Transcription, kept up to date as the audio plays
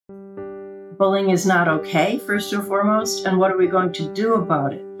bullying is not okay, first and foremost, and what are we going to do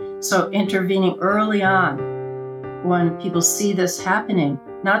about it? So intervening early on when people see this happening,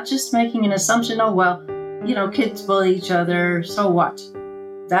 not just making an assumption, oh, well, kids bully each other, so what?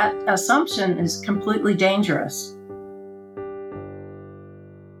 That assumption is completely dangerous.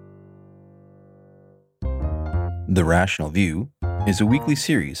 The Rational View is a weekly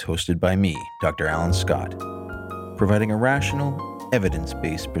series hosted by me, Dr. Alan Scott, providing a rational,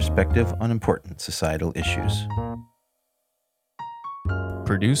 evidence-based perspective on important societal issues.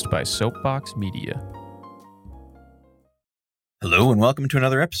 Produced by Soapbox Media. Hello and welcome to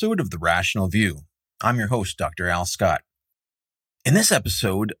another episode of The Rational View. I'm your host, Dr. Al Scott. In this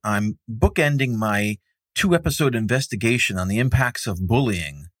episode, I'm bookending my 2-episode investigation on the impacts of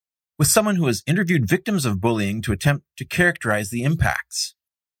bullying with someone who has interviewed victims of bullying to attempt to characterize the impacts.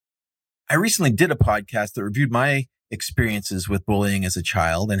 I recently did a podcast that reviewed my experiences with bullying as a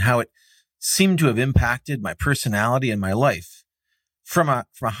child and how it seemed to have impacted my personality and my life. From a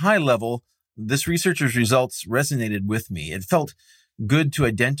high level, this researcher's results resonated with me. It felt good to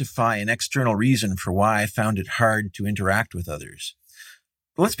identify an external reason for why I found it hard to interact with others.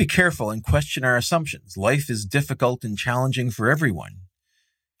 But let's be careful and question our assumptions. Life is difficult and challenging for everyone.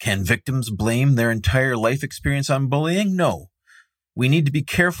 Can victims blame their entire life experience on bullying? No. We need to be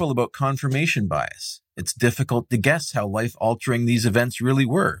careful about confirmation bias. It's difficult to guess how life-altering these events really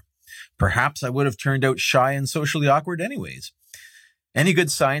were. Perhaps I would have turned out shy and socially awkward anyways. Any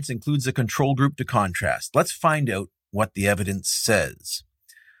good science includes a control group to contrast. Let's find out what the evidence says.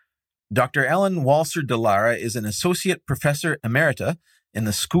 Dr. Ellen deLara is an associate professor emerita in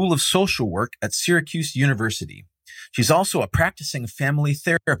the School of Social Work at Syracuse University. She's also a practicing family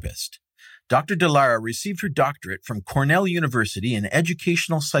therapist. Dr. deLara received her doctorate from Cornell University in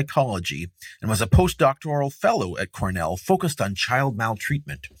educational psychology and was a postdoctoral fellow at Cornell focused on child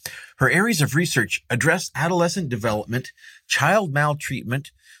maltreatment. Her areas of research address adolescent development, child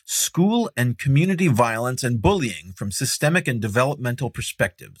maltreatment, school and community violence, and bullying from systemic and developmental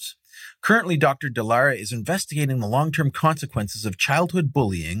perspectives. Currently, Dr. deLara is investigating the long-term consequences of childhood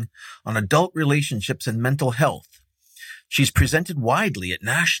bullying on adult relationships and mental health. She's presented widely at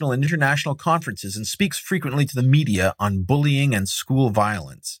national and international conferences and speaks frequently to the media on bullying and school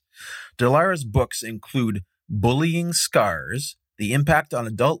violence. deLara's books include Bullying Scars, The Impact on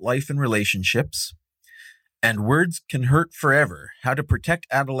Adult Life and Relationships, and Words Can Hurt Forever, How to Protect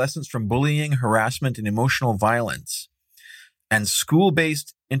Adolescents from Bullying, Harassment, and Emotional Violence, and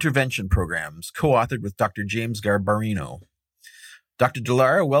School-Based Intervention Programs, co-authored with Dr. James Garbarino. Dr.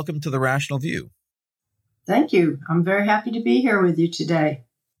 deLara, welcome to The Rational View. Thank you. I'm very happy to be here with you today.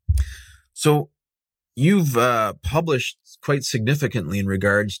 So you've published quite significantly in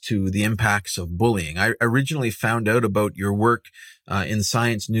regards to the impacts of bullying. I originally found out about your work in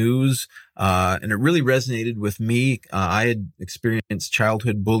Science News, and it really resonated with me. I had experienced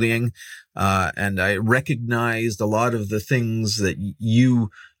childhood bullying, and I recognized a lot of the things that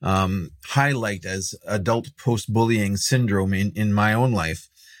you highlight as adult post-bullying syndrome in my own life.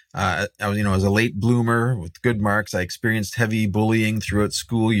 I was a late bloomer with good marks. I experienced heavy bullying throughout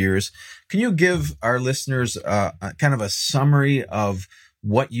school years. Can you give our listeners kind of a summary of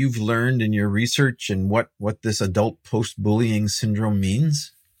what you've learned in your research and what this adult post-bullying syndrome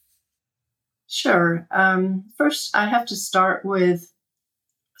means? Sure. First, I have to start with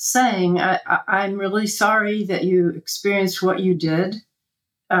saying I'm really sorry that you experienced what you did.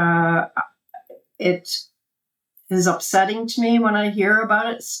 It is upsetting to me when I hear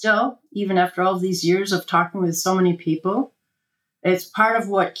about it still, even after all these years of talking with so many people. It's part of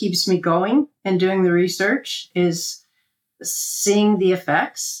what keeps me going and doing the research is seeing the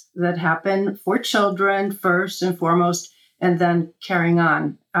effects that happen for children first and foremost, and then carrying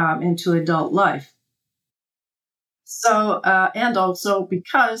on into adult life. So, and also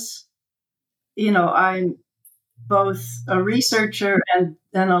because, I'm both a researcher and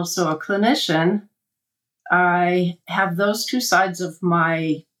then also a clinician, I have those two sides of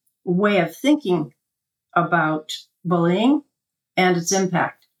my way of thinking about bullying and its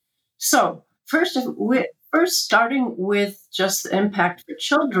impact. So first starting with just the impact for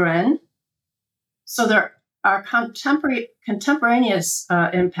children. So there are contemporaneous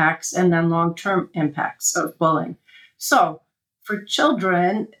impacts and then long-term impacts of bullying. So for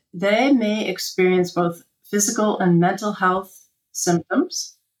children, they may experience both physical and mental health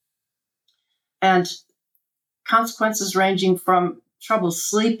symptoms and consequences ranging from trouble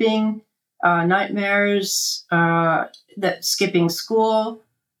sleeping, nightmares, skipping school,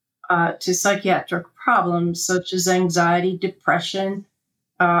 to psychiatric problems such as anxiety, depression,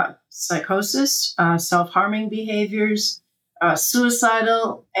 psychosis, self-harming behaviors,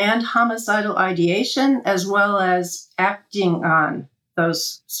 suicidal and homicidal ideation, as well as acting on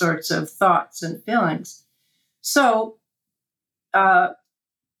those sorts of thoughts and feelings. So,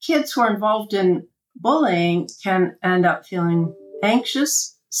 kids who are involved in bullying can end up feeling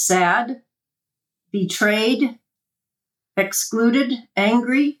anxious, sad, betrayed, excluded,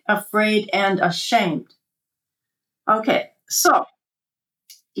 angry, afraid, and ashamed. Okay, so,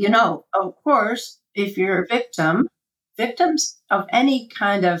 of course, if you're a victim, victims of any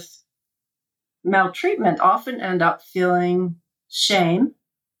kind of maltreatment often end up feeling shame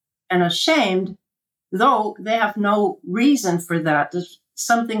and ashamed, though they have no reason for that.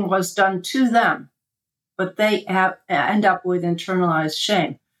 Something was done to them, but they end up with internalized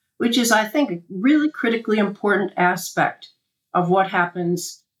shame, which is, I think, a really critically important aspect of what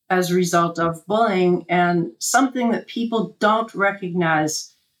happens as a result of bullying, and something that people don't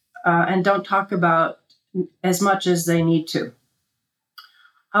recognize and don't talk about as much as they need to.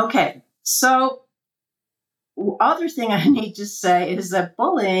 Okay, so other thing I need to say is that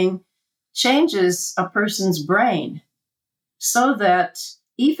bullying changes a person's brain, so that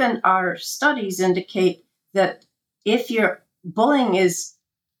even our studies indicate that if your bullying is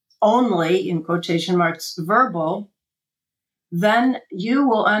only, in quotation marks, verbal, then you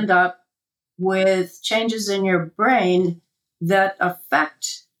will end up with changes in your brain that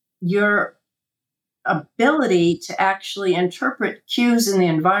affect your ability to actually interpret cues in the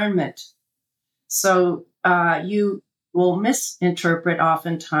environment. So you will misinterpret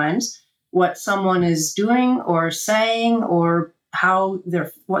oftentimes what someone is doing or saying, or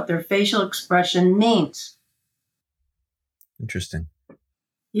what their facial expression means. Interesting.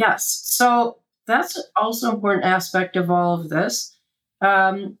 Yes. So that's also an important aspect of all of this.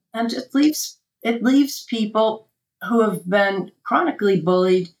 And it leaves people who have been chronically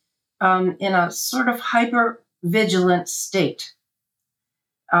bullied in a sort of hyper vigilant state,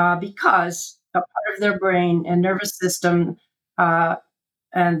 because a part of their brain and nervous system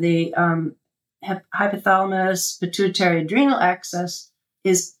and the hypothalamus, pituitary, adrenal axis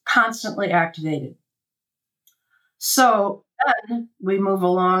is constantly activated. So then we move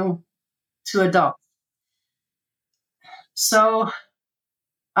along to adults. So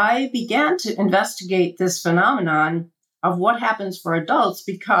I began to investigate this phenomenon of what happens for adults,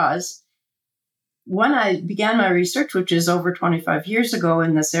 because when I began my research, which is over 25 years ago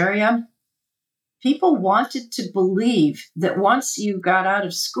in this area, people wanted to believe that once you got out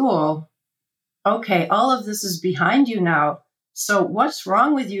of school, okay, all of this is behind you now. So what's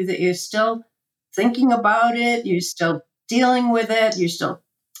wrong with you that you're still thinking about it? You're still dealing with it? You're still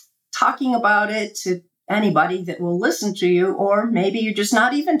talking about it to anybody that will listen to you? Or maybe you're just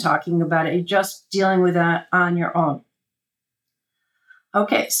not even talking about it. You're just dealing with it on your own.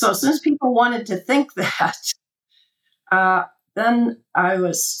 Okay, so since people wanted to think that, then I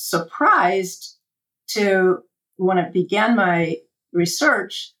was surprised when I began my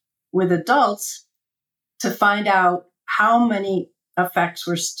research with adults, to find out how many effects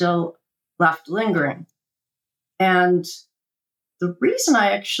were still left lingering. And the reason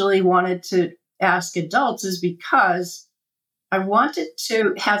I actually wanted to ask adults is because I wanted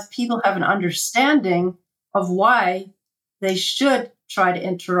to have people have an understanding of why they should try to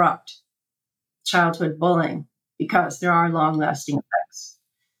interrupt childhood bullying, because there are long-lasting effects.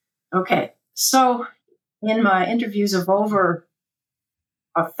 Okay, so in my interviews of over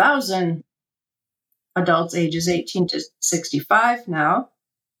 1,000 adults ages 18 to 65 now,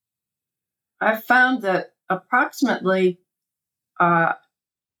 I've found that approximately a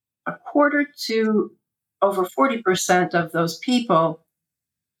quarter to over 40% of those people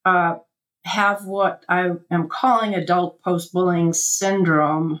have what I am calling adult post-bullying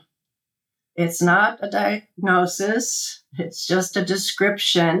syndrome. It's not a diagnosis, it's just a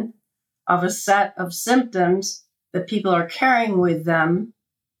description of a set of symptoms that people are carrying with them.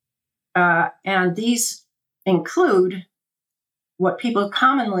 And these include what people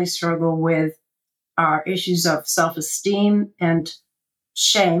commonly struggle with are issues of self-esteem and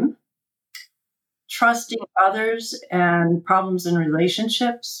shame, trusting others, and problems in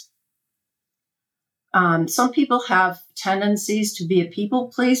relationships. Some people have tendencies to be a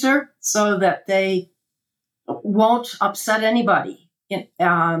people pleaser so that they won't upset anybody.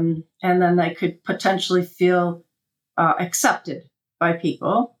 And then they could potentially feel accepted by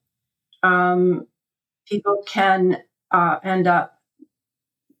people. People can end up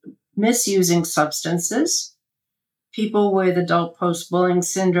misusing substances. People with adult post-bullying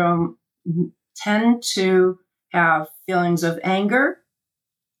syndrome tend to have feelings of anger,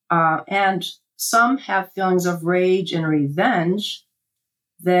 and some have feelings of rage and revenge.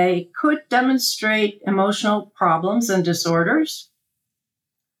 They could demonstrate emotional problems and disorders,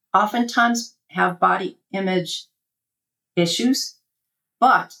 oftentimes have body image issues,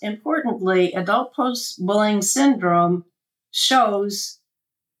 but importantly, adult post-bullying syndrome shows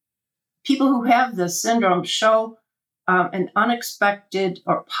people who have this syndrome show an unexpected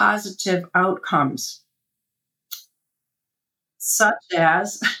or positive outcomes, such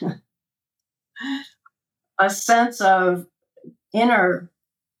as a sense of inner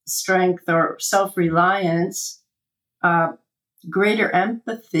strength or self-reliance, greater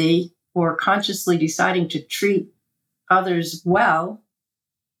empathy, or consciously deciding to treat others well,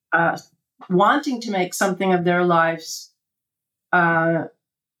 wanting to make something of their lives,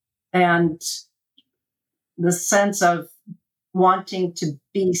 and the sense of wanting to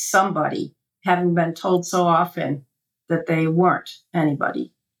be somebody, having been told so often that they weren't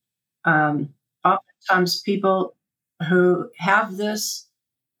anybody. Oftentimes, people who have this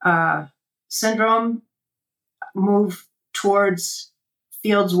syndrome move towards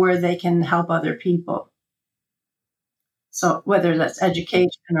fields where they can help other people. So whether that's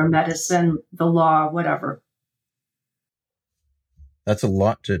education or medicine, the law, whatever. That's a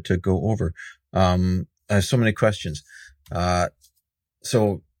lot to go over. I have so many questions.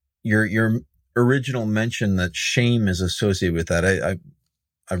 So your original mention that shame is associated with that,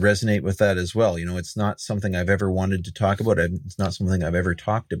 I resonate with that as well. It's not something I've ever wanted to talk about. It's not something I've ever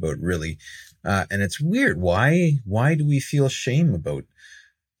talked about, really. And it's weird. Why do we feel shame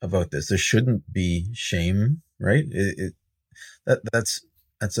about this? There shouldn't be shame, right? That's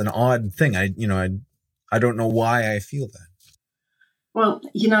an odd thing. I don't know why I feel that. Well,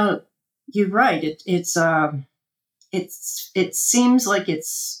 you're right. It seems like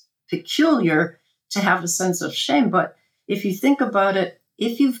it's peculiar to have a sense of shame, but if you think about it,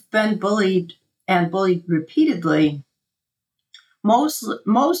 if you've been bullied and bullied repeatedly,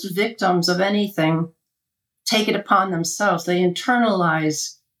 most victims of anything take it upon themselves. They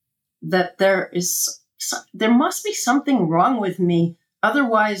internalize that there must be something wrong with me.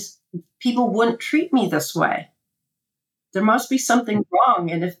 Otherwise, people wouldn't treat me this way. There must be something wrong.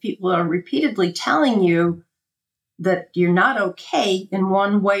 And if people are repeatedly telling you that you're not okay in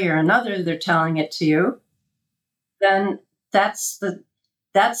one way or another, they're telling it to you, then that's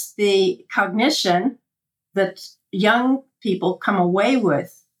the cognition that young people come away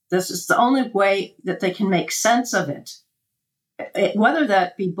with. This is the only way that they can make sense of it. Whether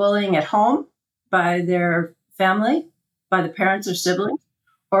that be bullying at home by their family, by the parents or siblings,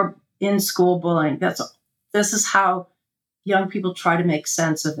 or in school bullying. This is how young people try to make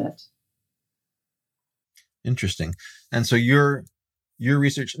sense of it. Interesting. And so your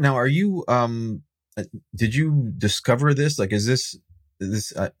research now, are you did you discover this? Like, is this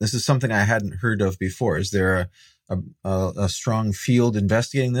is something I hadn't heard of before? Is there a strong field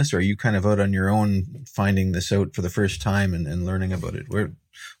investigating this, or are you kind of out on your own finding this out for the first time and learning about it?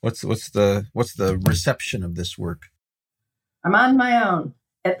 What's the reception of this work? I'm on my own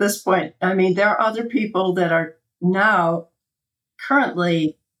at this point. I mean, there are other people that are now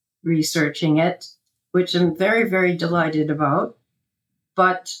currently researching it, which I'm very, very delighted about.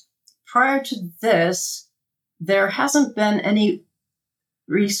 But prior to this, there hasn't been any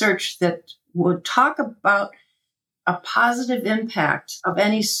research that would talk about a positive impact of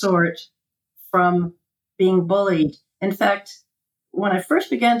any sort from being bullied. In fact, when I first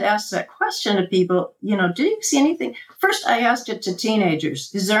began to ask that question to people, do you see anything? First, I asked it to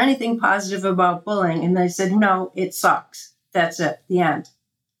teenagers. Is there anything positive about bullying? And they said, no, it sucks. That's it, the end.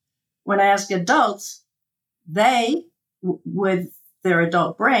 When I asked adults, they, with their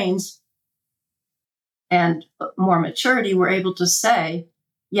adult brains and more maturity, were able to say,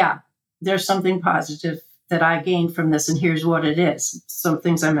 yeah, there's something positive that I gained from this, and here's what it is. Some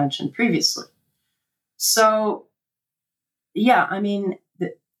things I mentioned previously. So, yeah, I mean,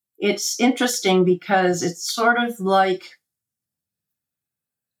 it's interesting because it's sort of like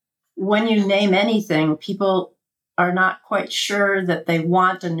when you name anything, people are not quite sure that they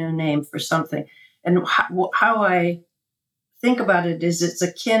want a new name for something. And how I think about it is it's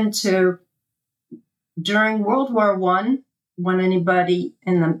akin to during World War I, when anybody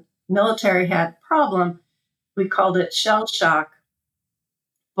in the military had a problem, we called it shell shock.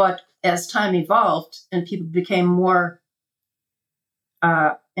 But as time evolved and people became more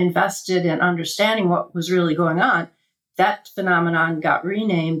invested in understanding what was really going on, that phenomenon got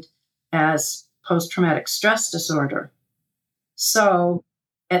renamed as post-traumatic stress disorder. So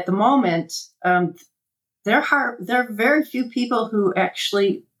at the moment, there are very few people who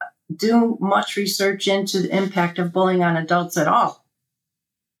actually do much research into the impact of bullying on adults at all.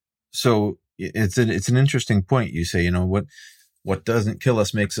 So it's an interesting point. You say, what doesn't kill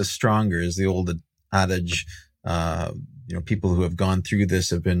us makes us stronger is the old adage. People who have gone through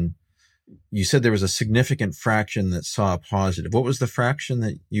this have been, you said there was a significant fraction that saw a positive. What was the fraction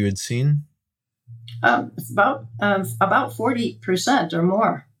that you had seen? About 40% or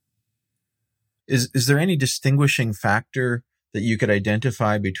more. Is there any distinguishing factor that you could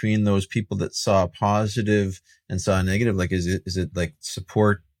identify between those people that saw a positive and saw a negative? Like, is it like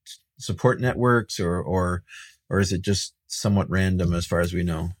support networks or is it just somewhat random as far as we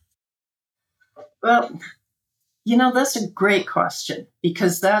know? Well, that's a great question,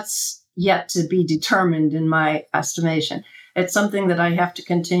 because that's yet to be determined in my estimation. It's something that I have to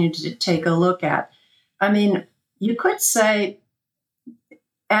continue to take a look at. I mean, you could say,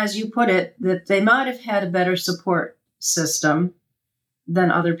 as you put it, that they might have had a better support system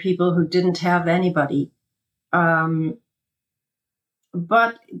than other people who didn't have anybody. But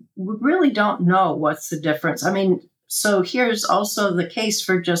we really don't know what's the difference. I mean, so here's also the case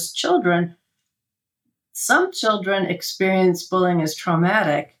for just children. Some children experience bullying as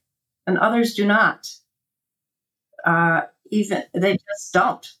traumatic, and others do not. Even they just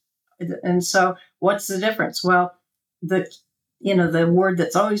don't. And so, what's the difference? Well, the word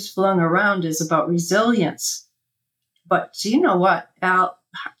that's always flung around is about resilience. But do you know what, Al?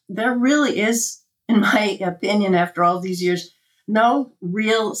 There really is, in my opinion, after all these years, no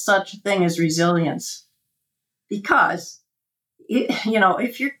real such thing as resilience. Because if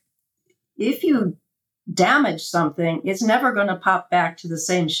you damage something, it's never going to pop back to the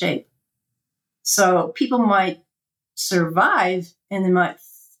same shape. So people might survive and they might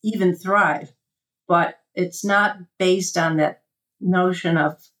even thrive, but it's not based on that notion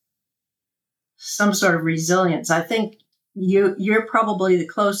of some sort of resilience. I think you're probably the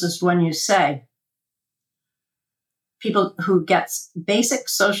closest when you say people who get basic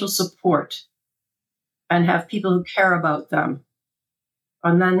social support and have people who care about them,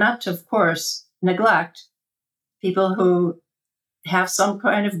 and then not to, of course, neglect people who have some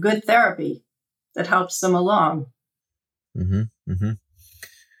kind of good therapy that helps them along. Mm-hmm, mm-hmm.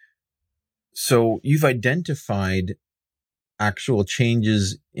 So you've identified actual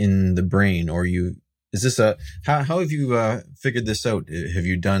changes in the brain, or how have you figured this out? Have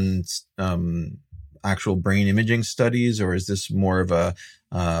you done actual brain imaging studies, or is this more of a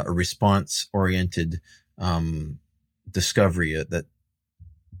response-oriented discovery that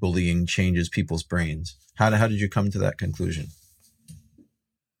bullying changes people's brains? How did you come to that conclusion?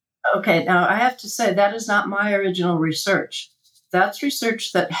 Okay, now I have to say that is not my original research. That's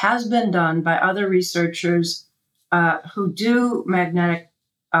research that has been done by other researchers who do magnetic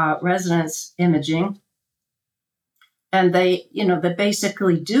resonance imaging. And they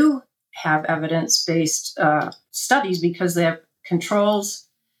basically do have evidence-based studies because they have controls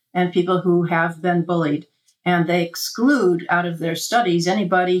and people who have been bullied. And they exclude out of their studies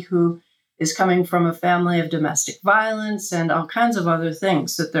anybody who is coming from a family of domestic violence and all kinds of other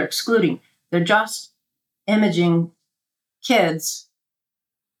things that they're excluding. They're just imaging kids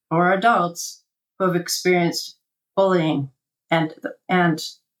or adults who have experienced bullying and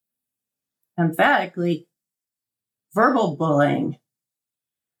emphatically verbal bullying,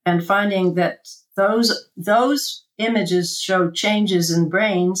 and finding that those images show changes in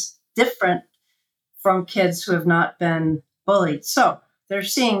brains different from kids who have not been bullied. So they're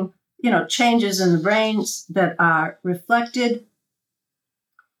seeing, changes in the brains that are reflected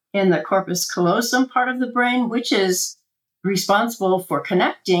in the corpus callosum part of the brain, which is responsible for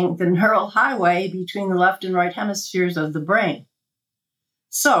connecting the neural highway between the left and right hemispheres of the brain.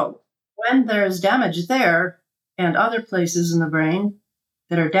 So when there's damage there and other places in the brain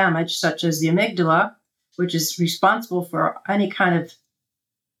that are damaged, such as the amygdala, which is responsible for any kind of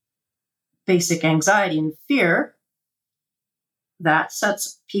basic anxiety and fear, that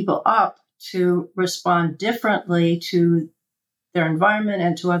sets people up to respond differently to their environment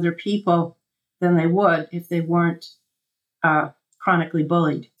and to other people than they would if they weren't chronically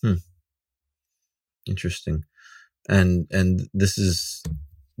bullied. Interesting. And this is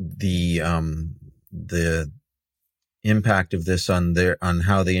the impact of this on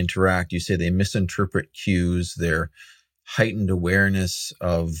how they interact. You say they misinterpret cues, their heightened awareness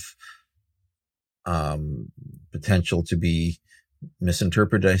of potential to be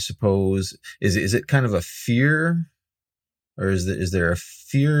misinterpreted, I suppose. Is it kind of a fear, or is there a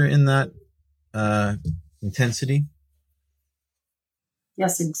fear in that intensity?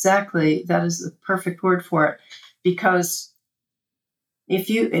 Yes, exactly. That is the perfect word for it. Because if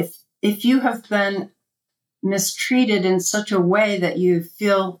you have been mistreated in such a way that you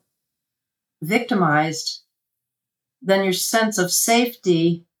feel victimized, then your sense of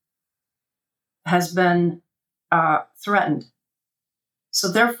safety has been threatened.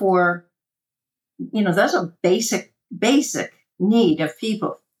 So therefore, that's a basic need of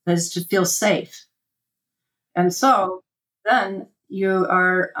people, is to feel safe. And so then you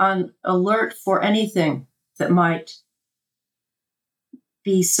are on alert for anything that might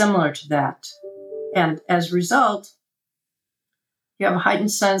be similar to that. And as a result, you have a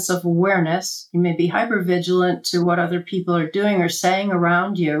heightened sense of awareness. You may be hypervigilant to what other people are doing or saying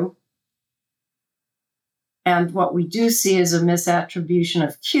around you. And what we do see is a misattribution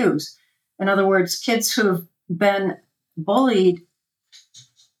of cues. In other words, kids who have been bullied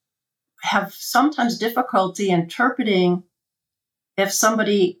have sometimes difficulty interpreting if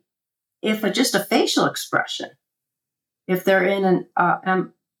just a facial expression, if they're in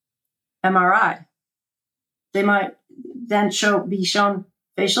an MRI, they might then be shown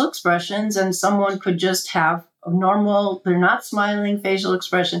facial expressions, and someone could just have a normal, they're not smiling facial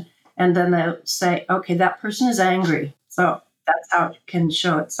expression, and then they'll say, okay, that person is angry. So that's how it can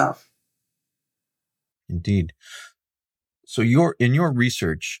show itself. Indeed. So in your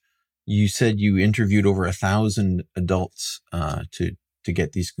research, you said you interviewed over 1,000 adults to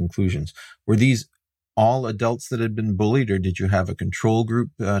get these conclusions. Were these all adults that had been bullied, or did you have a control group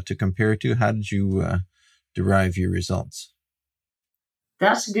to compare to? How did you derive your results?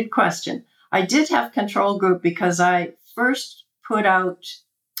 That's a good question. I did have control group because I first put out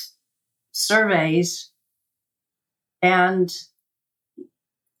surveys and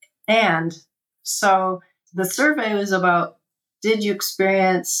so the survey was about, did you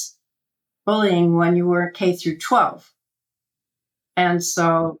experience bullying when you were K through 12? And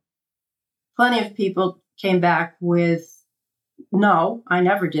so plenty of people came back with, no, I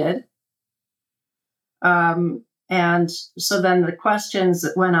never did. And so then the questions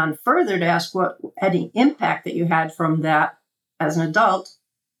that went on further to ask what any impact that you had from that as an adult,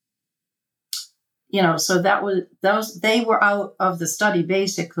 so that was they were out of the study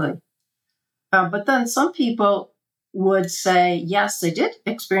basically. But then some people would say, yes, they did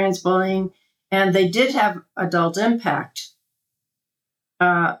experience bullying and they did have adult impact.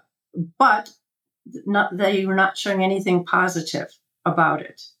 But they were not showing anything positive about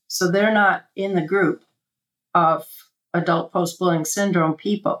it. So they're not in the group of adult post-bullying syndrome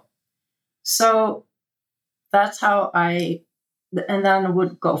people. So that's how and then I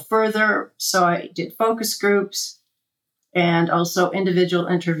would go further. So I did focus groups and also individual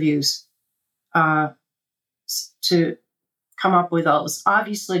interviews to come up with all this.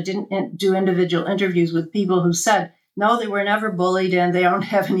 Obviously, didn't do individual interviews with people who said, no, they were never bullied and they don't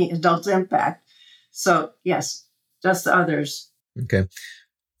have any adult impact. So yes, just the others. Okay.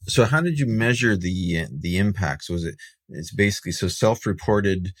 So how did you measure the impacts? It's basically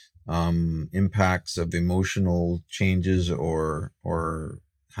self-reported impacts of emotional changes or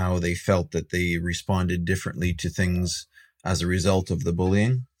how they felt that they responded differently to things as a result of the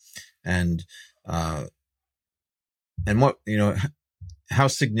bullying, and what, how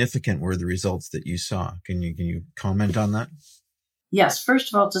significant were the results that you saw? Can you comment on that? Yes.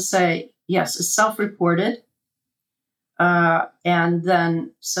 First of all, to say, yes, it's self-reported. And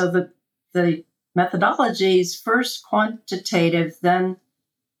then, so the methodology is first quantitative, then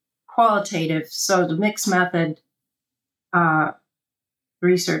qualitative. So the mixed method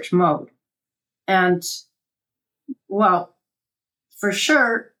research mode. And well, for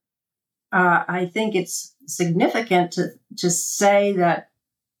sure, I think it's significant to say that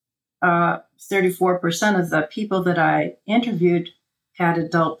 34% of the people that I interviewed had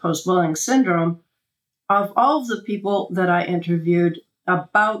adult post-bullying syndrome. Of all of the people that I interviewed,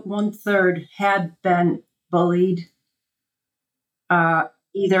 about 1/3 had been bullied,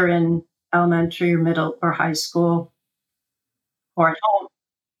 either in elementary or middle or high school or at home.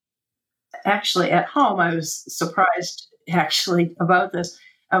 Actually, at home, I was surprised about this.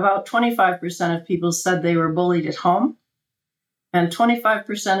 About 25% of people said they were bullied at home, and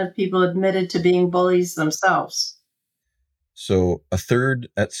 25% of people admitted to being bullies themselves. So 1/3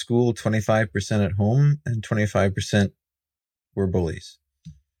 at school, 25% at home, and 25% were bullies.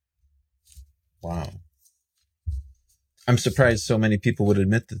 Wow. I'm surprised so many people would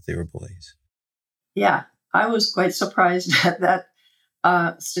admit that they were bullies. Yeah, I was quite surprised at that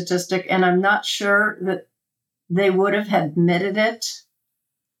statistic, and I'm not sure that they would have admitted it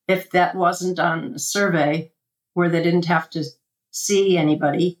if that wasn't on a survey where they didn't have to see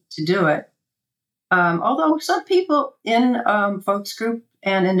anybody to do it. Although some people in focus group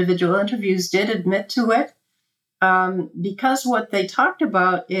and individual interviews did admit to it, because what they talked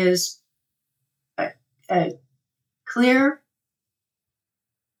about is a clear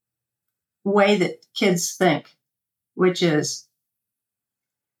way that kids think, which is,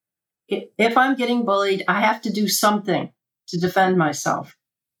 if I'm getting bullied, I have to do something to defend myself.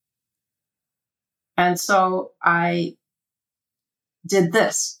 And so I did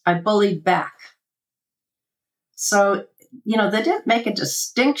this. I bullied back. So, they didn't make a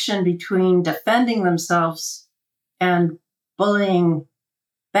distinction between defending themselves and bullying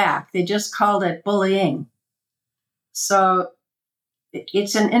back. They just called it bullying. So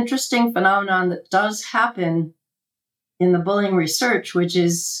it's an interesting phenomenon that does happen in the bullying research, which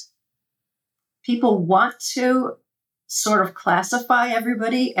is people want to sort of classify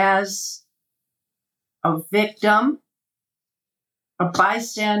everybody as a victim, a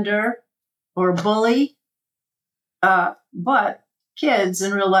bystander, or a bully. But kids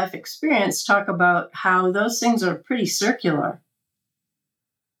in real life experience talk about how those things are pretty circular.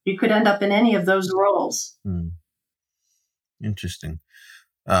 You could end up in any of those roles. Interesting.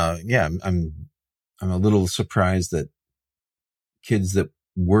 Yeah, I'm a little surprised that kids that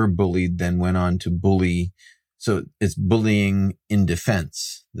were bullied then went on to bully. So it's bullying in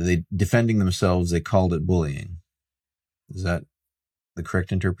defense. They defending themselves. They called it bullying. Is that the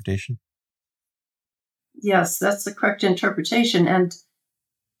correct interpretation? Yes, that's the correct interpretation. And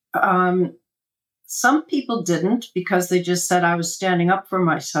some people didn't, because they just said I was standing up for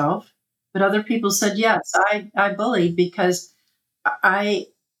myself. But other people said, yes, I bullied because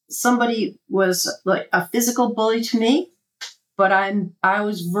somebody was like a physical bully to me, but I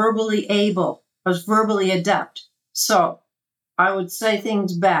was verbally able. I was verbally adept. So I would say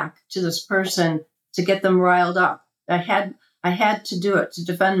things back to this person to get them riled up. I had to do it to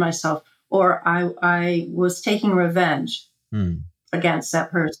defend myself, or I was taking revenge against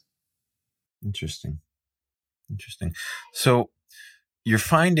that person. Interesting. So you're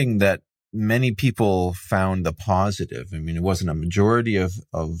finding that many people found the positive. I mean, it wasn't a majority of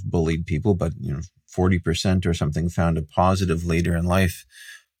bullied people, but 40% or something found a positive later in life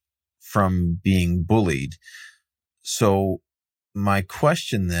from being bullied. So my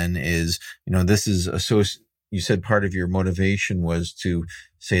question then is, this is you said part of your motivation was to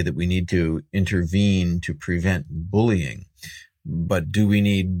say that we need to intervene to prevent bullying, but do we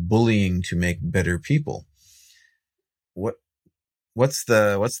need bullying to make better people? What's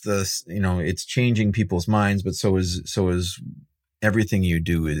the it's changing people's minds, but so is everything you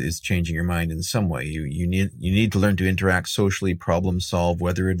do is changing your mind in some way. You need to learn to interact socially, problem solve,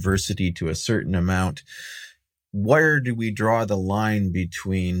 weather adversity to a certain amount. Where do we draw the line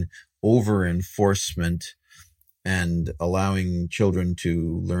between over enforcement and allowing children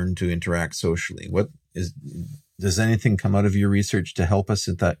to learn to interact socially? Does anything come out of your research to help us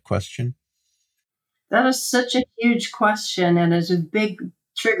at that question? That is such a huge question, and is a big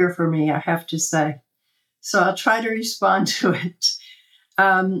trigger for me, I have to say. So I'll try to respond to it.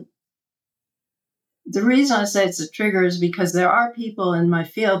 The reason I say it's a trigger is because there are people in my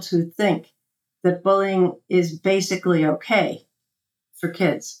field who think that bullying is basically okay for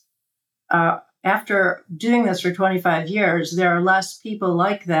kids. After doing this for 25 years, there are less people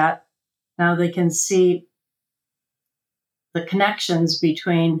like that. Now they can see the connections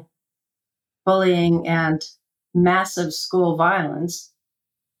between bullying and massive school violence,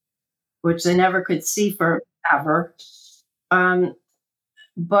 which they never could see forever.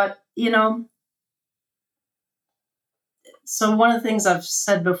 But, so one of the things I've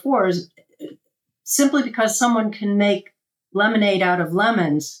said before is simply because someone can make lemonade out of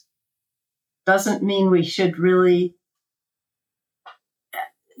lemons doesn't mean we should really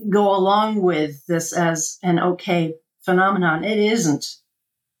go along with this as an okay phenomenon. It isn't.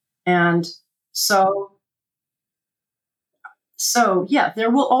 And so yeah, there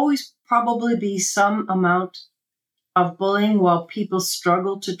will always probably be some amount of bullying while people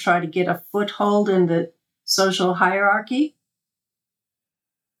struggle to try to get a foothold in the social hierarchy.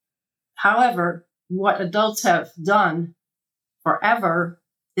 However, what adults have done forever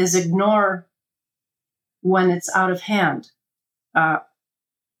is ignore when it's out of hand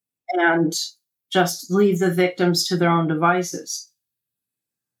and just leave the victims to their own devices.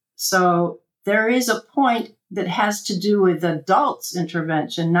 So there is a point that has to do with adults'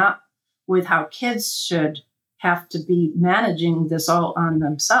 intervention, not with how kids should have to be managing this all on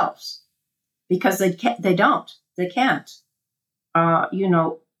themselves, because they can't.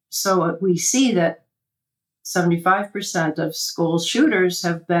 So we see that 75% of school shooters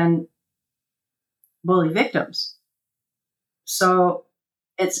have been bully victims. So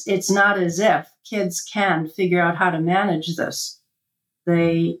it's not as if kids can figure out how to manage this.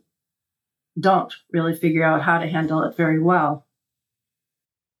 They don't really figure out how to handle it very well.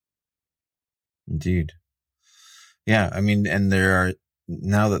 Indeed. Yeah, I mean, and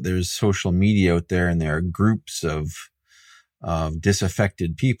now that there's social media out there and there are groups of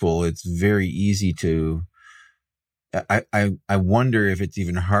disaffected people, it's very easy to I wonder if it's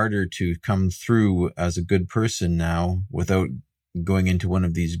even harder to come through as a good person now without going into one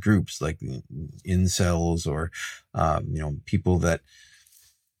of these groups like incels or, people that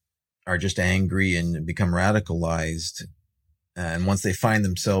are just angry and become radicalized. And once they find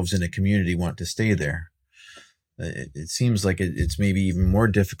themselves in a community, want to stay there. It seems like it's maybe even more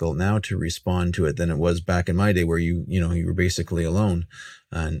difficult now to respond to it than it was back in my day, where you were basically alone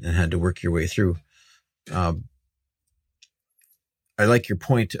and had to work your way through. I like your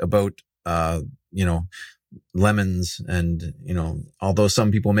point about, lemons and, although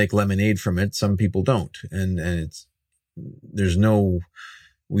some people make lemonade from it, some people don't. And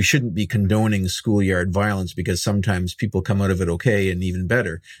we shouldn't be condoning schoolyard violence because sometimes people come out of it okay and even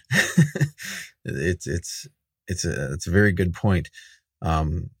better. It's a very good point.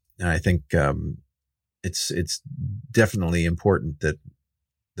 And I think, it's definitely important that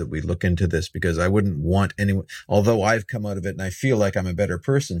we look into this, because I wouldn't want anyone, although I've come out of it and I feel like I'm a better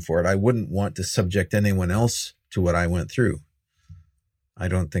person for it, I wouldn't want to subject anyone else to what I went through. I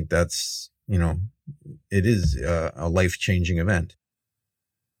don't think that's, it is a life-changing event.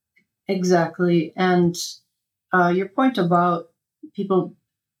 Exactly. And your point about people,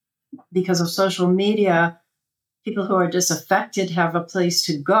 because of social media, people who are disaffected have a place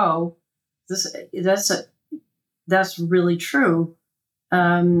to go. That's really true.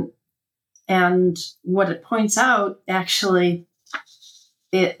 And what it points out, actually,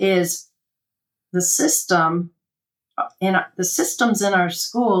 it is the system, and the systems in our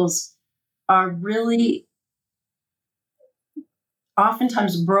schools are really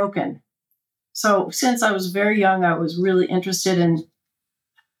oftentimes broken. So since I was very young, I was really interested in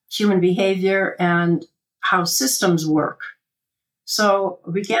human behavior and how systems work. So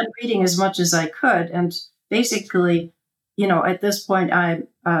I began reading as much as I could. And basically, at this point, I'm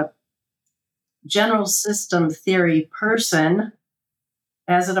a general system theory person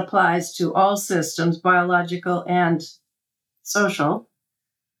as it applies to all systems, biological and social.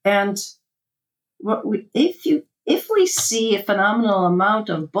 And if we see a phenomenal amount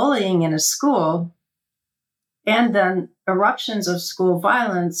of bullying in a school, and then eruptions of school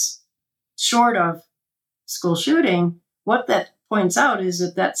violence short of school shooting, what that points out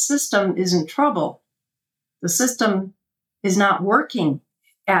is that system is in trouble. The system is not working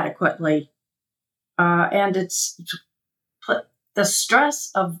adequately. And the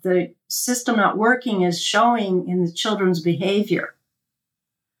stress of the system not working is showing in the children's behavior.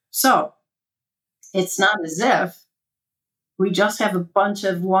 So it's not as if we just have a bunch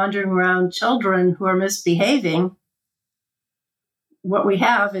of wandering around children who are misbehaving. What we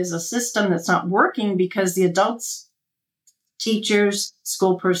have is a system that's not working because the adults, teachers,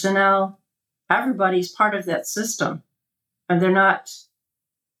 school personnel, everybody's part of that system, and they're not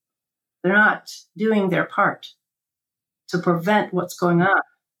doing their part to prevent what's going on.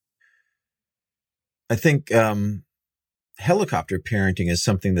 I think helicopter parenting is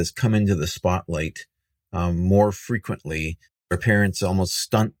something that's come into the spotlight more frequently, where parents almost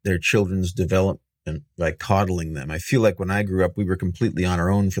stunt their children's development by coddling them. I feel like when I grew up, we were completely on our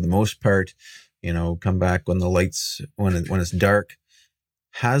own for the most part. Come back when it's dark.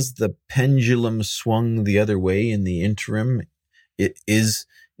 Has the pendulum swung the other way in the interim? Is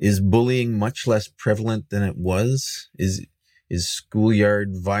bullying much less prevalent than it was? Is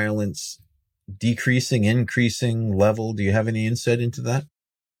schoolyard violence decreasing, increasing, level? Do you have any insight into that?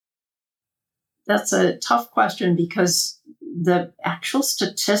 That's a tough question, because the actual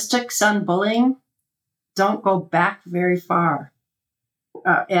statistics on bullying don't go back very far.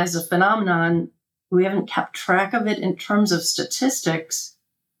 As a phenomenon, we haven't kept track of it in terms of statistics,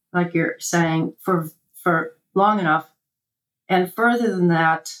 like you're saying, for long enough. And further than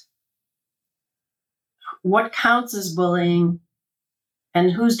that, what counts as bullying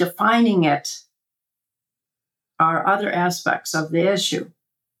and who's defining it are other aspects of the issue.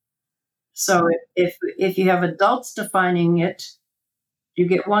 So if you have adults defining it, you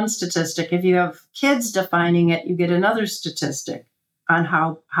get one statistic. If you have kids defining it, you get another statistic on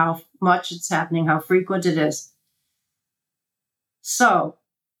how much it's happening, how frequent it is. So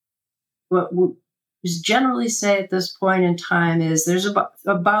what we generally say at this point in time is there's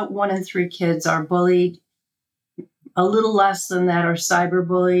about 1 in 3 kids are bullied. A little less than that are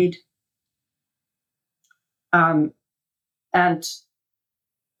cyberbullied. And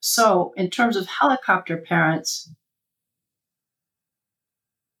so in terms of helicopter parents,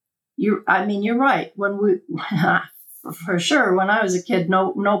 you're right. When for sure, when I was a kid,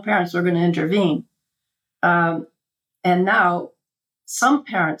 no parents were going to intervene. And now some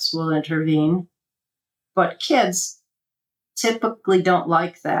parents will intervene, but kids typically don't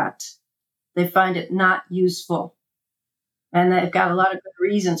like that. They find it not useful. And they've got a lot of good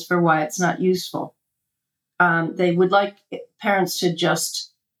reasons for why it's not useful. They would like parents to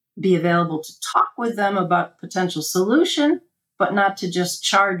just be available to talk with them about potential solution, but not to just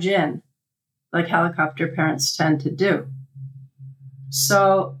charge in like helicopter parents tend to do.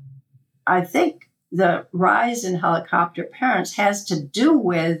 So I think the rise in helicopter parents has to do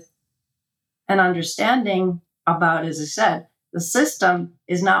with an understanding about, as I said, the system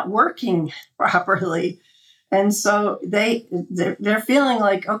is not working properly. And so they're feeling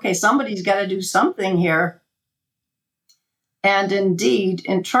like, okay, somebody's got to do something here. And indeed,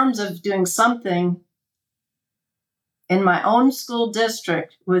 in terms of doing something in my own school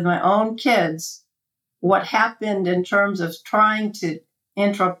district with my own kids, what happened in terms of trying to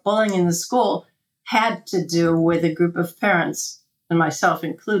interrupt bullying in the school had to do with a group of parents, and myself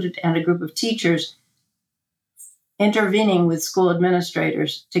included, and a group of teachers intervening with school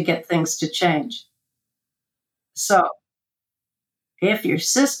administrators to get things to change. So if your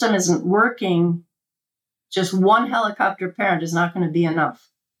system isn't working, just one helicopter parent is not going to be enough.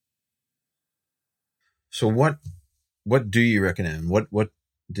 So what do you recommend? What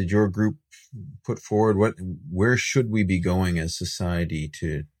did your group put forward? Where should we be going as society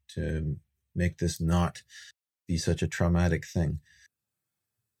to make this not be such a traumatic thing?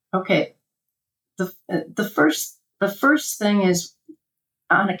 Okay. The first thing is,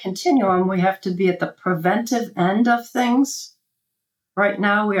 on a continuum, we have to be at the preventive end of things. Right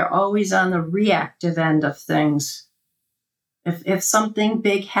now, we are always on the reactive end of things. If something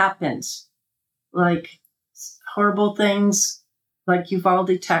big happens, like horrible things like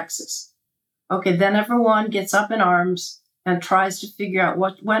Uvalde, Texas, okay, then everyone gets up in arms and tries to figure out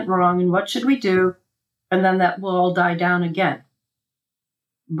what went wrong and what should we do, and then that will all die down again.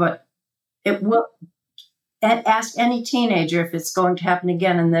 But it will, and ask any teenager if it's going to happen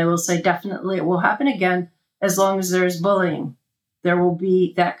again, and they will say definitely it will happen again as long as there is bullying. There will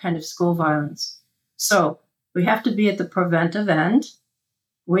be that kind of school violence. So we have to be at the preventive end,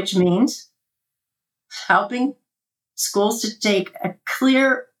 which means helping schools to take a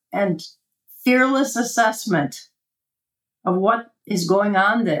clear and fearless assessment of what is going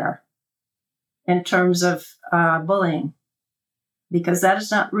on there in terms of bullying, because that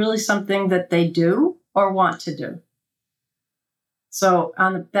is not really something that they do or want to do. So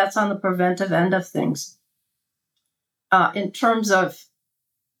that's on the preventive end of things. In terms of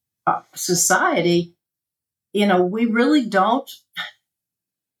society, we really don't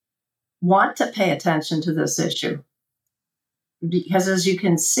want to pay attention to this issue, because as you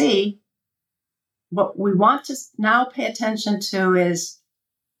can see, what we want to now pay attention to is,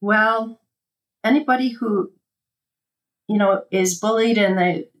 well, anybody who, is bullied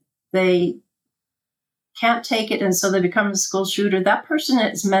and they can't take it and so they become a school shooter, that person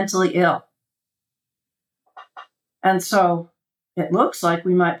is mentally ill. And so it looks like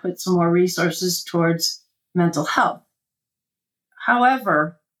we might put some more resources towards mental health.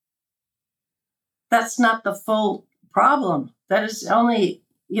 However, that's not the full problem. That is only,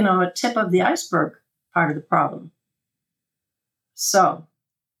 a tip of the iceberg part of the problem. So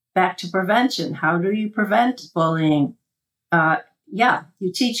back to prevention. How do you prevent bullying?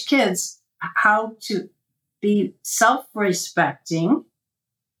 You teach kids how to be self-respecting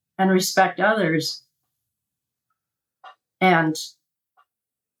and respect others. And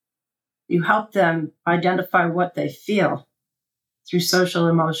you help them identify what they feel through social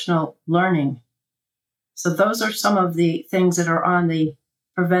emotional learning. So those are some of the things that are on the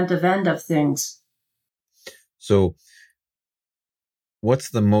preventive end of things. So what's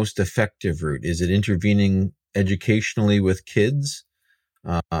the most effective route? Is it intervening educationally with kids?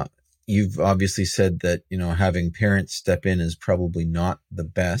 You've obviously said that, having parents step in is probably not the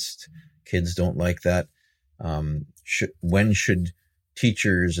best. Kids don't like that. When should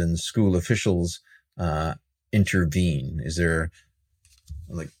teachers and school officials intervene? Is there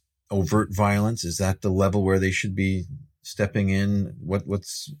overt violence? Is that the level where they should be stepping in?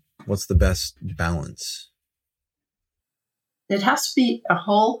 What's the best balance? It has to be a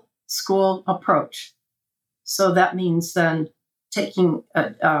whole school approach. So that means then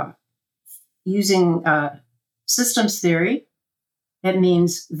using systems theory. It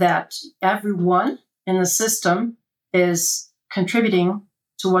means that everyone in the system is contributing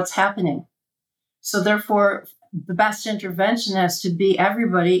to what's happening. So therefore, the best intervention has to be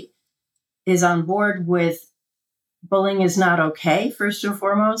everybody is on board with bullying is not okay, first and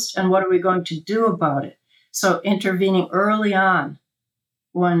foremost, and what are we going to do about it? So intervening early on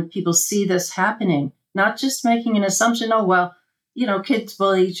when people see this happening, not just making an assumption, kids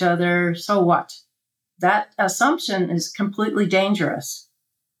bully each other, so what? That assumption is completely dangerous.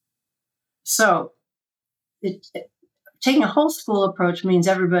 So taking a whole school approach means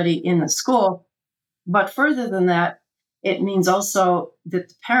everybody in the school. But further than that, it means also that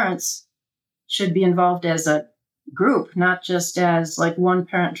the parents should be involved as a group, not just as like one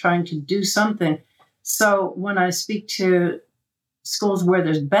parent trying to do something. So when I speak to schools where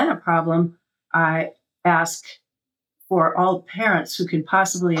there's been a problem, I ask for all parents who can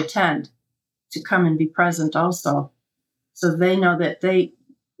possibly attend to come and be present also. So they know that they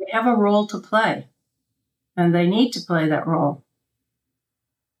have a role to play and they need to play that role.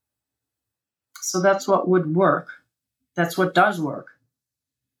 So that's what would work. That's what does work.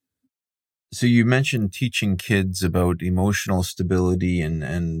 So you mentioned teaching kids about emotional stability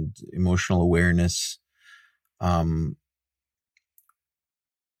and emotional awareness.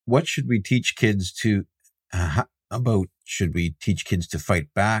 What should we teach kids to should we teach kids to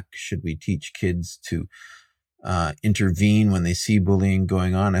fight back? Should we teach kids to intervene when they see bullying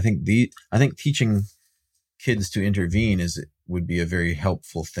going on? I think teaching kids to intervene would be a very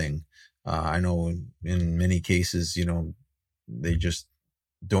helpful thing. I know in many cases, they just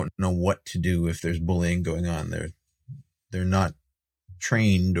don't know what to do if there's bullying going on. They're not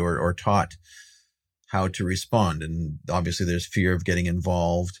trained or taught how to respond. And obviously there's fear of getting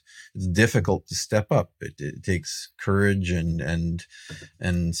involved. It's difficult to step up. It takes courage and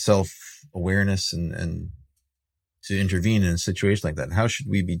self-awareness and to intervene in a situation like that. How should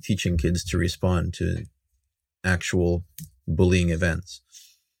we be teaching kids to respond to actual bullying events?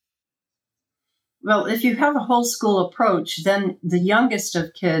 Well, if you have a whole school approach, then the youngest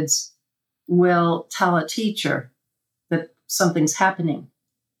of kids will tell a teacher that something's happening.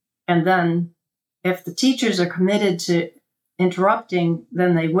 And then if the teachers are committed to interrupting,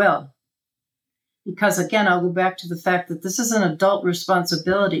 then they will. Because again, I'll go back to the fact that this is an adult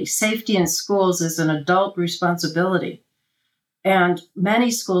responsibility. Safety in schools is an adult responsibility. And many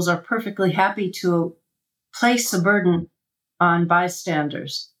schools are perfectly happy to place the burden on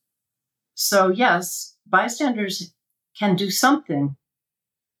bystanders. So yes, bystanders can do something.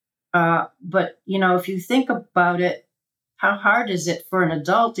 But, if you think about it, how hard is it for an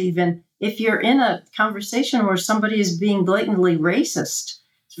adult, even if you're in a conversation where somebody is being blatantly racist?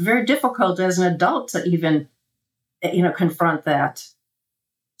 It's very difficult as an adult to even, confront that.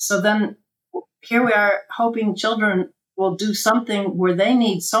 So then here we are hoping children will do something where they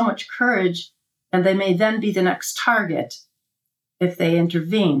need so much courage, and they may then be the next target if they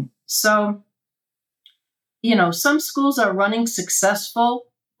intervene. So, some schools are running successful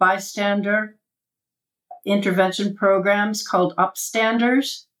bystander intervention programs called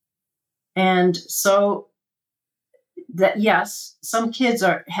upstanders. And so that, yes, some kids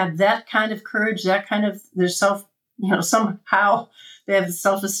have that kind of courage, that kind of their self, somehow they have the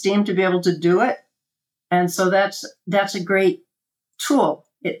self-esteem to be able to do it. And so that's a great tool.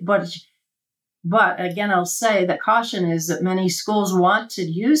 But again, I'll say that caution is that many schools want to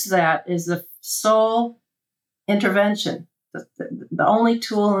use that as the sole intervention, the only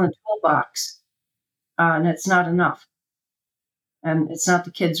tool in the toolbox, and it's not enough. And it's not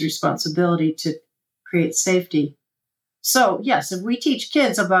the kid's responsibility to create safety. So yes, if we teach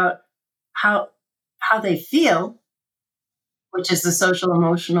kids about how they feel, which is the social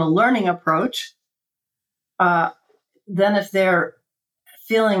emotional learning approach, then if they're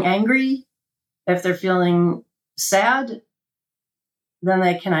feeling angry, if they're feeling sad, then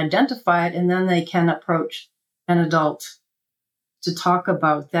they can identify it, and then they can approach an adult to talk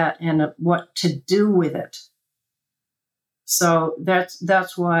about that and what to do with it. So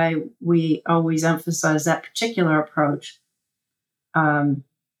that's why we always emphasize that particular approach. And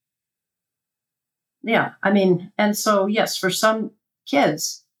so yes, for some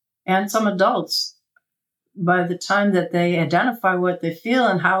kids and some adults, by the time that they identify what they feel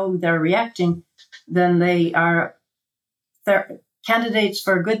and how they're reacting, then they are candidates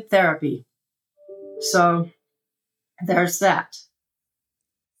for good therapy. So there's that.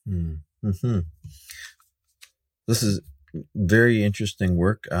 Mm-hmm. This is very interesting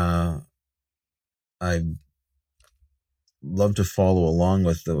work. I'd love to follow along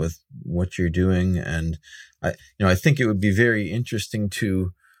with what you're doing, and I think it would be very interesting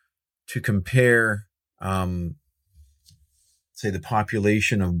to compare, say, the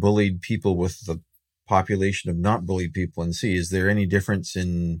population of bullied people with the population of not bullied people, and see, is there any difference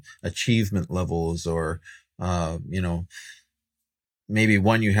in achievement levels, or maybe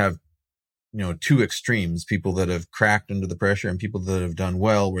one you have two extremes, people that have cracked under the pressure and people that have done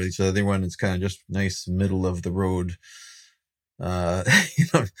well, where the other one is kind of just nice middle of the road,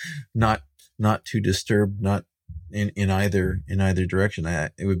 not too disturbed, not in either direction.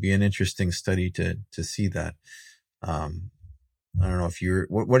 It would be an interesting study to see that. I don't know if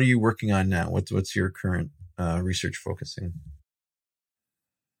what are you working on now? What's your current research focusing?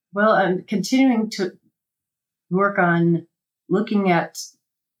 Well, I'm continuing to work on looking at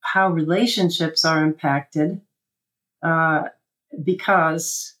how relationships are impacted,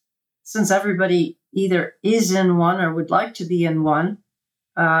 because since everybody either is in one or would like to be in one,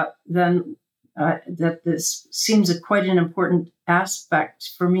 then that this seems quite an important aspect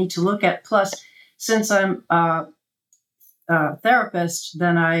for me to look at. Plus, since I'm a therapist,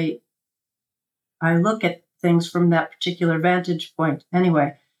 then I look at things from that particular vantage point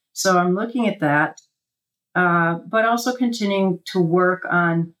anyway. So I'm looking at that, but also continuing to work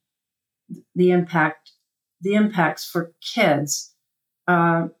on the impacts for kids,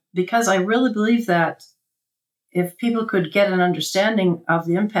 because I really believe that if people could get an understanding of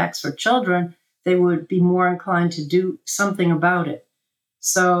the impacts for children, they would be more inclined to do something about it.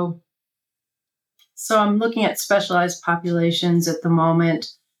 So I'm looking at specialized populations at the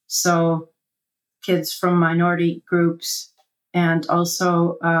moment. So kids from minority groups and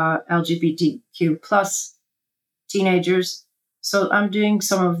also LGBTQ plus teenagers. So I'm doing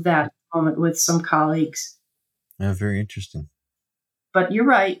some of that at the moment with some colleagues. Very interesting. But you're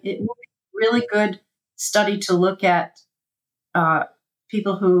right. It would be a really good study to look at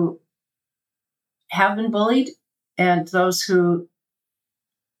people who have been bullied and those who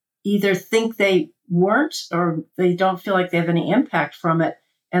either think they weren't or they don't feel like they have any impact from it,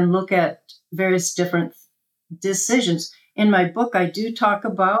 and look at various different decisions. In my book, I do talk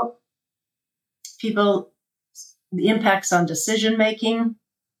about the impacts on decision making,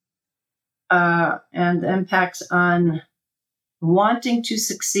 and the impacts on wanting to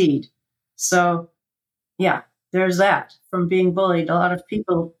succeed. So, yeah, there's that. From being bullied, a lot of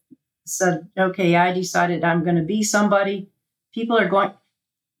people said, okay, I decided I'm going to be somebody. People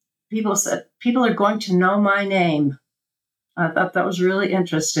said, people are going to know my name. I thought that was really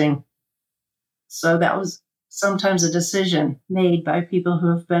interesting. So that was sometimes a decision made by people who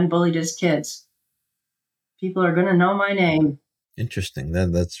have been bullied as kids. People are going to know my name. Interesting.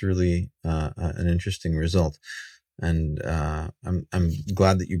 That's really an interesting result. And I'm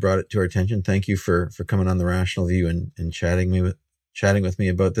glad that you brought it to our attention. Thank you for coming on The Rational View and chatting with me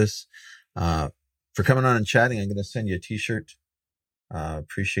about this. For coming on and chatting, I'm going to send you a T-shirt.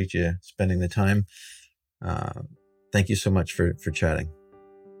 Appreciate you spending the time. Thank you so much for chatting.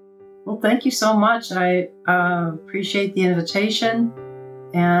 Well, thank you so much. I appreciate the invitation,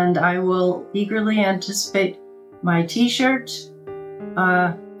 and I will eagerly anticipate my T-shirt.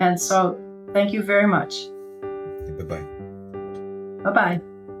 And so thank you very much. Okay, bye-bye. Bye-bye.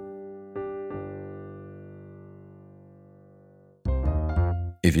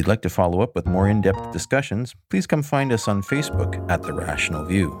 If you'd like to follow up with more in-depth discussions, please come find us on Facebook at The Rational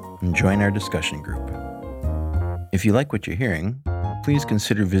View and join our discussion group. If you like what you're hearing, please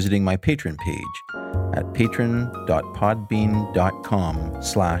consider visiting my Patreon page at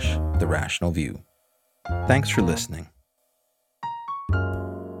patron.podbean.com/therationalview. Thanks for listening.